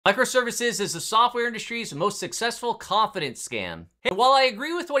Microservices is the software industry's most successful confidence scam. And while I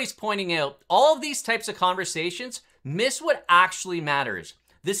agree with what he's pointing out, all of these types of conversations miss what actually matters.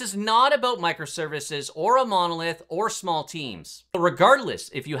 This is not about microservices or a monolith or small teams. But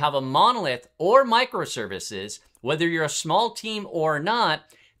regardless, if you have a monolith or microservices, whether you're a small team or not,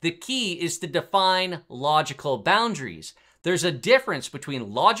 the key is to define logical boundaries. There's a difference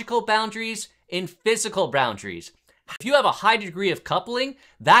between logical boundaries and physical boundaries. If you have a high degree of coupling,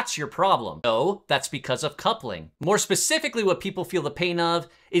 that's your problem. No, that's because of coupling. More specifically, what people feel the pain of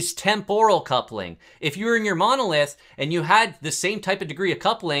is temporal coupling. If you were in your monolith and you had the same type of degree of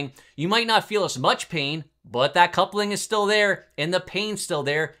coupling, you might not feel as much pain, but that coupling is still there and the pain's still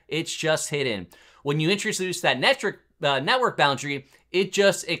there. It's just hidden. When you introduce that network boundary, it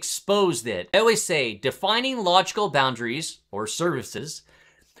just exposed it. I always say defining logical boundaries or services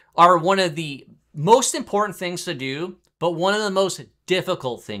are one of the most important things to do, but one of the most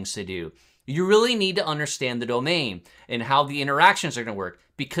difficult things to do. You really need to understand the domain and how the interactions are going to work,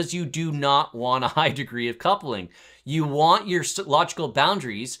 because you do not want a high degree of coupling. You want your logical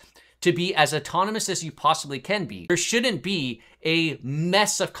boundaries to be as autonomous as you possibly can be. There shouldn't be a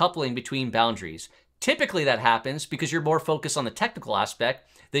mess of coupling between boundaries. Typically that happens because you're more focused on the technical aspect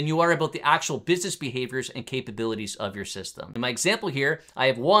than you are about the actual business behaviors and capabilities of your system. In my example here, I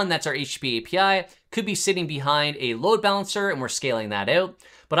have one that's our HTTP API, could be sitting behind a load balancer and we're scaling that out.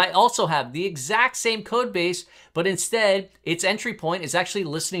 But I also have the exact same code base, but instead its entry point is actually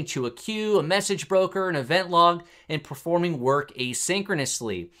listening to a queue, a message broker, an event log, and performing work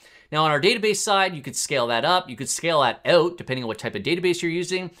asynchronously. Now on our database side, you could scale that up, you could scale that out depending on what type of database you're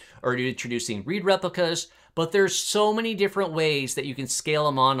using, or you're introducing read replicas, but there's so many different ways that you can scale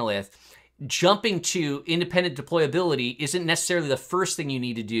a monolith. Jumping to independent deployability isn't necessarily the first thing you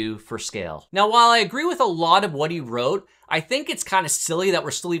need to do for scale. Now, while I agree with a lot of what he wrote, I think it's kind of silly that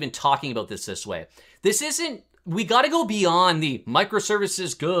we're still even talking about this way. We got to go beyond the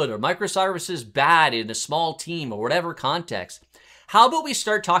microservices good or microservices bad in a small team or whatever context. How about we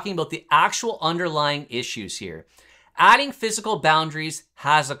start talking about the actual underlying issues here? Adding physical boundaries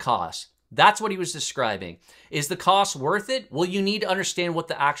has a cost. That's what he was describing. Is the cost worth it? Well, you need to understand what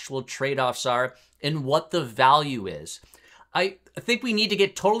the actual trade-offs are and what the value is. I think we need to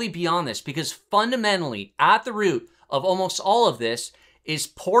get totally beyond this, because fundamentally at the root of almost all of this is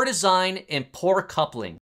poor design and poor coupling.